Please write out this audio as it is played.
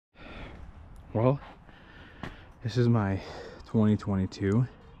Well, this is my 2022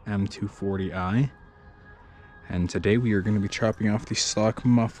 M240i, and today we are going to be chopping off the stock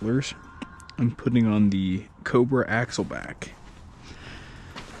mufflers and putting on the Cobra Axle Back.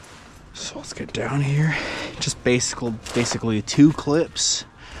 So let's get down here. Just basically 2 clips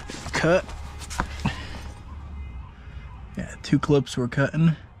cut. Yeah, 2 clips we're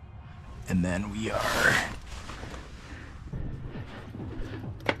cutting, and then we are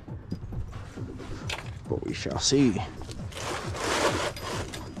what we shall see.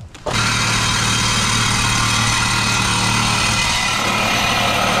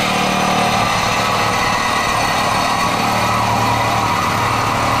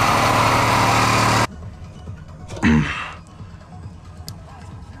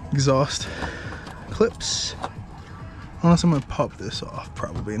 Exhaust clips. Unless I'm gonna pop this off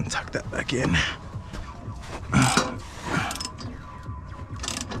probably and tuck that back in.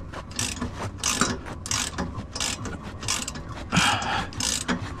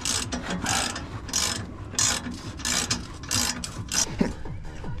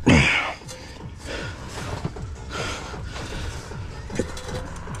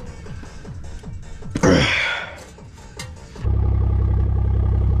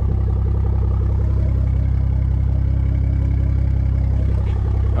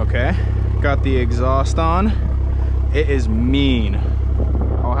 Okay, got the exhaust on. It is mean.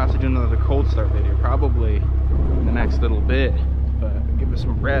 I'll have to do another cold start video probably in the next little bit, but give us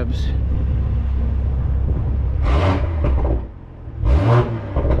some revs.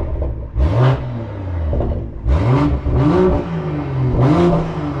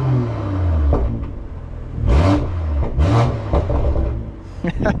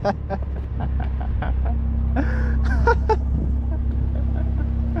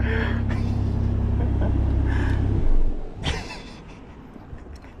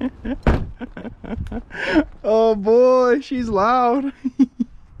 Oh boy, she's loud.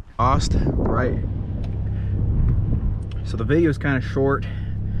 Lost, right. So the video is kind of short.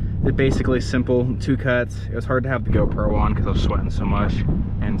 It's basically simple, 2 cuts. It was hard to have the GoPro on because I was sweating so much,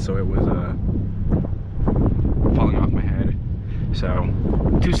 and so it was falling off my head. So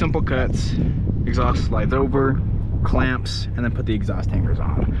 2 simple cuts. Exhaust slides over, clamps, and then put the exhaust hangers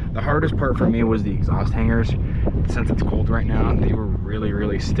on. The hardest part for me was the exhaust hangers. Since it's cold right now, they were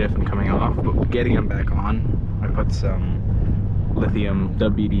really stiff and coming off, but getting them back on, I put some lithium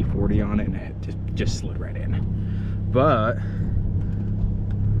WD-40 on it and it just slid right in. But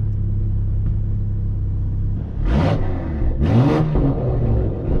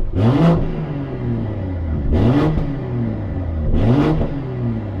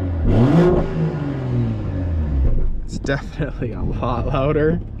it's definitely a lot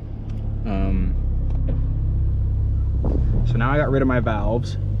louder. So now I got rid of my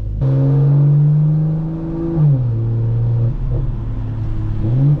valves.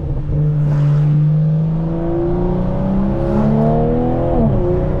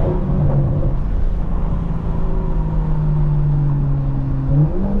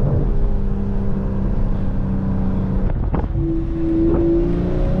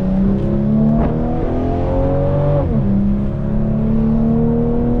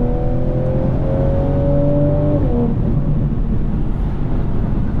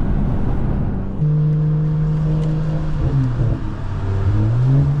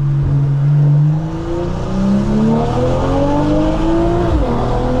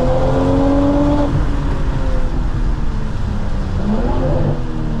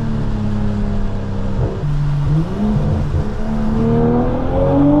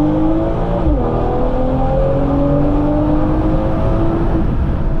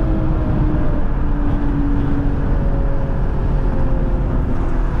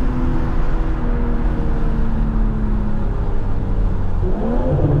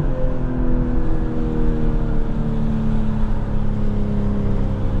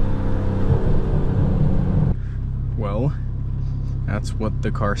 Well, that's what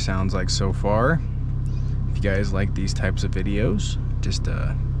the car sounds like so far. If you guys like these types of videos, just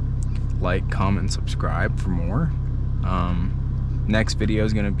like, comment, and subscribe for more. Next video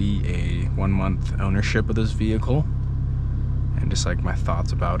is going to be a 1-month ownership of this vehicle, and just like my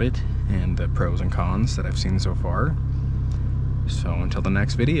thoughts about it and the pros and cons that I've seen so far. So until the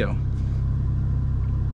next video.